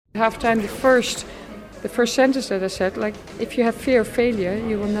Half-time, the first sentence that I said, like, if you have fear of failure,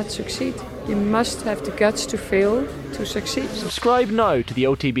 you will not succeed. You must have the guts to fail to succeed. Subscribe now to the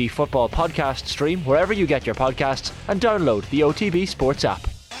OTB Football Podcast stream wherever you get your podcasts and download the OTB Sports app.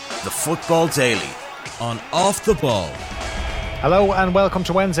 The Football Daily on Off the Ball. Hello and welcome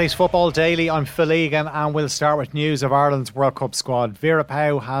to Wednesday's Football Daily. I'm Phil Egan and we'll start with news of Ireland's World Cup squad. Vera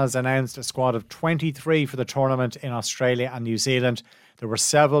Pauw has announced a squad of 23 for the tournament in Australia and New Zealand. There were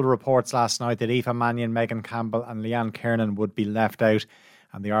several reports last night that Aoife Mannion, Megan Campbell and Leanne Kiernan would be left out,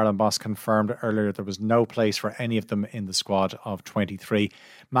 and the Ireland boss confirmed earlier there was no place for any of them in the squad of 23.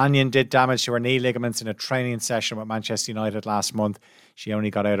 Mannion did damage to her knee ligaments in a training session with Manchester United last month. She only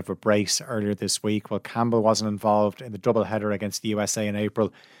got out of a brace earlier this week, while Campbell wasn't involved in the double-header against the USA in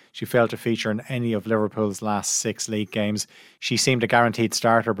April. She failed to feature in any of Liverpool's last 6 league games. She seemed a guaranteed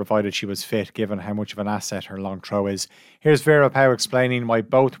starter provided she was fit, given how much of an asset her long throw is. Here's Vera Pauw explaining why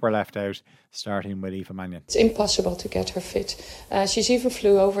both were left out, starting with Aoife Mannion. It's impossible to get her fit. She's even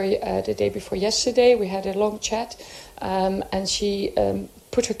flew over the day before yesterday. We had a long chat and she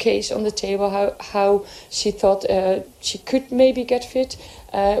put her case on the table, how she thought she could maybe get fit,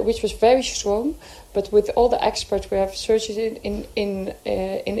 which was very strong. But with all the experts, we have surgeons in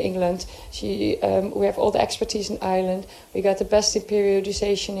England. We have all the expertise in Ireland. We got the best in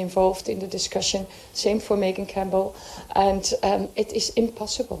periodization involved in the discussion. Same for Megan Campbell, and it is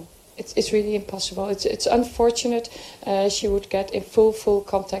impossible. It's really impossible. It's unfortunate. She would get a full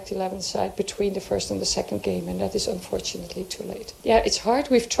contact 11 side between the first and the second game, and that is unfortunately too late. Yeah, it's hard.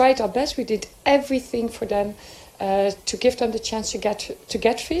 We've tried our best. We did everything for them to give them the chance to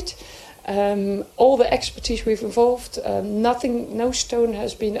get fit. All the expertise we've involved, no stone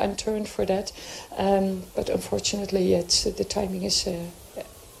has been unturned for that. But unfortunately, the timing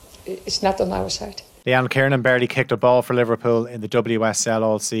is not on our side. Leanne Kiernan barely kicked a ball for Liverpool in the WSL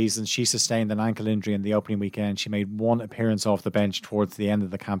all season. She sustained an ankle injury in the opening weekend. She made one appearance off the bench towards the end of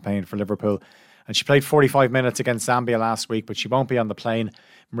the campaign for Liverpool. And she played 45 minutes against Zambia last week, but she won't be on the plane.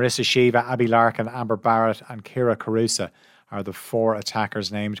 Marissa Shiva, Abby Larkin, Amber Barrett and Kira Carusa are the 4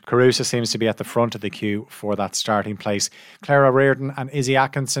 attackers named. Carusa seems to be at the front of the queue for that starting place. Clara Reardon and Izzy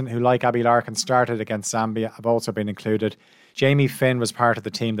Atkinson, who like Abby Larkin started against Zambia, have also been included. Jamie Finn was part of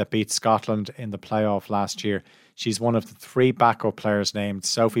the team that beat Scotland in the playoff last year. She's one of the 3 backup players named.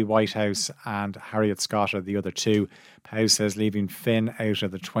 Sophie Whitehouse and Harriet Scott are the other 2. Pauw says leaving Finn out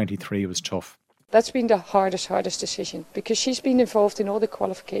of the 23 was tough. That's been the hardest decision, because she's been involved in all the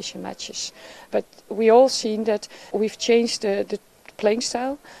qualification matches. But we all seen that we've changed the playing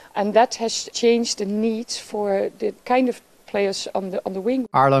style, and that has changed the needs for the kind of players on the wing.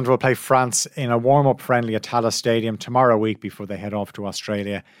 Ireland will play France in a warm-up friendly at Tallaght Stadium tomorrow week before they head off to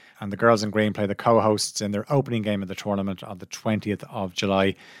Australia. And the girls in green play the co-hosts in their opening game of the tournament on the 20th of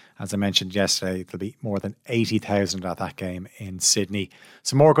July. As I mentioned yesterday, there'll be more than 80,000 at that game in Sydney.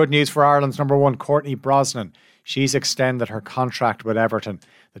 Some more good news for Ireland's number 1, Courtney Brosnan. She's extended her contract with Everton.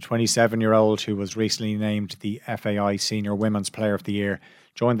 The 27-year-old, who was recently named the FAI Senior Women's Player of the Year,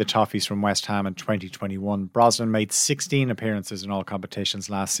 joined the Toffees from West Ham in 2021. Brosnan made 16 appearances in all competitions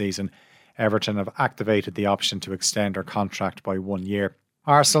last season. Everton have activated the option to extend her contract by 1 year.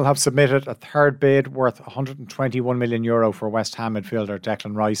 Arsenal have submitted a third bid worth €121 million for West Ham midfielder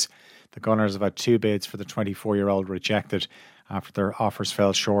Declan Rice. The Gunners have had 2 bids for the 24-year-old rejected after their offers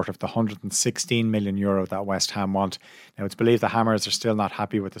fell short of the €116 million that West Ham want. Now, it's believed the Hammers are still not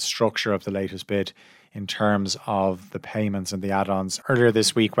happy with the structure of the latest bid in terms of the payments and the add-ons. Earlier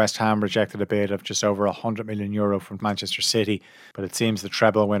this week, West Ham rejected a bid of just over €100 million from Manchester City, but it seems the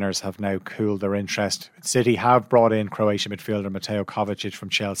treble winners have now cooled their interest. City have brought in Croatian midfielder Mateo Kovacic from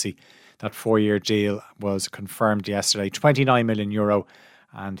Chelsea. That 4-year deal was confirmed yesterday, €29 million,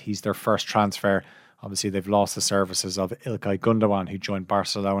 and he's their first transfer. Obviously, they've lost the services of Ilkay Gundogan, who joined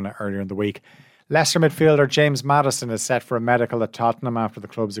Barcelona earlier in the week. Leicester midfielder James Maddison is set for a medical at Tottenham after the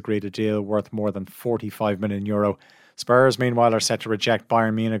club's agreed a deal worth more than €45 million. Spurs, meanwhile, are set to reject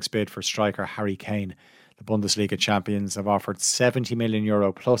Bayern Munich's bid for striker Harry Kane. The Bundesliga champions have offered €70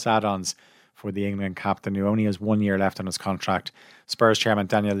 million plus add-ons for the England captain, who only has 1 year left on his contract. Spurs chairman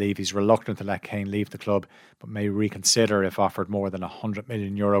Daniel Levy is reluctant to let Kane leave the club, but may reconsider if offered more than €100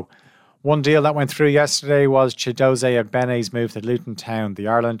 million. One deal that went through yesterday was Chidozie Ogbene's move to Luton Town. The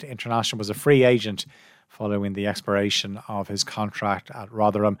Ireland international was a free agent following the expiration of his contract at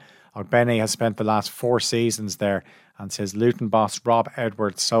Rotherham. Ogbene has spent the last 4 seasons there and says Luton boss Rob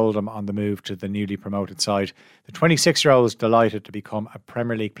Edwards sold him on the move to the newly promoted side. The 26-year-old is delighted to become a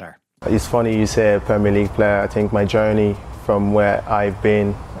Premier League player. It's funny you say a Premier League player. I think my journey from where I've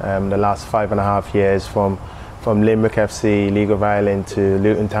been the last 5.5 years, from from Limerick FC, League of Ireland, to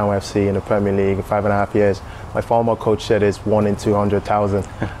Luton Town FC in the Premier League in 5.5 years. My former coach said it's 1 in 200,000,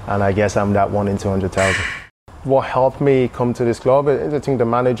 and I guess I'm that 1 in 200,000. What helped me come to this club, I think the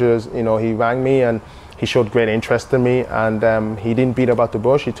managers, he rang me and he showed great interest in me, and he didn't beat about the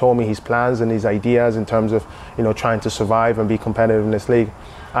bush. He told me his plans and his ideas in terms of, trying to survive and be competitive in this league.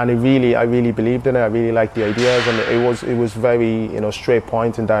 And I really believed in it. I really liked the ideas, and it was very, straight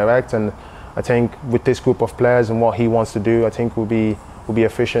point and direct. And I think with this group of players and what he wants to do, I think we'll be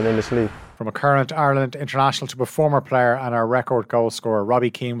efficient in this league. From a current Ireland international to a former player and our record goal scorer,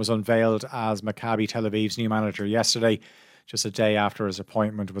 Robbie Keane was unveiled as Maccabi Tel Aviv's new manager yesterday, just a day after his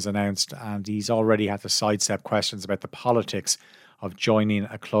appointment was announced, and he's already had to sidestep questions about the politics of joining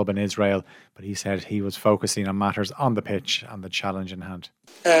a club in Israel, but he said he was focusing on matters on the pitch and the challenge in hand.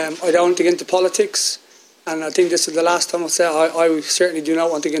 I don't want to get into politics, and I think this is the last time I'll say I certainly do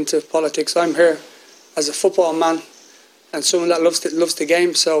not want to get into politics. I'm here as a football man and someone that loves the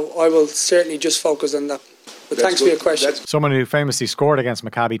game, so I will certainly just focus on that. But thanks for your question. Someone who famously scored against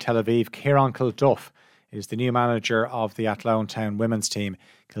Maccabi Tel Aviv, Kieran Kilduff, is the new manager of the Athlone Town women's team.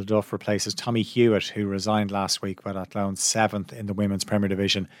 Kilduff replaces Tommy Hewitt, who resigned last week, with Athlone 7th in the Women's Premier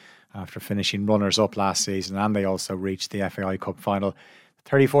Division after finishing runners-up last season, and they also reached the FAI Cup final.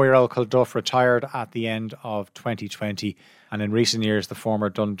 34-year-old Kilduff retired at the end of 2020, and in recent years the former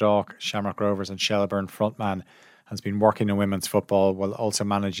Dundalk, Shamrock Rovers and Shelbourne frontman has been working in women's football while also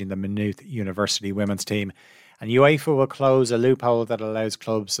managing the Maynooth University women's team. And UEFA will close a loophole that allows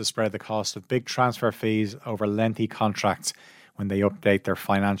clubs to spread the cost of big transfer fees over lengthy contracts when they update their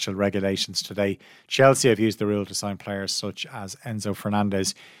financial regulations today. Chelsea have used the rule to sign players such as Enzo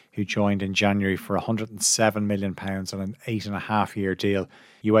Fernandez, who joined in January for £107 million on an 8.5-year deal.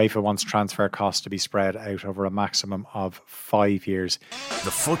 UEFA wants transfer costs to be spread out over a maximum of 5 years.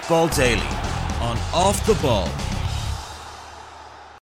 The Football Daily on Off the Ball.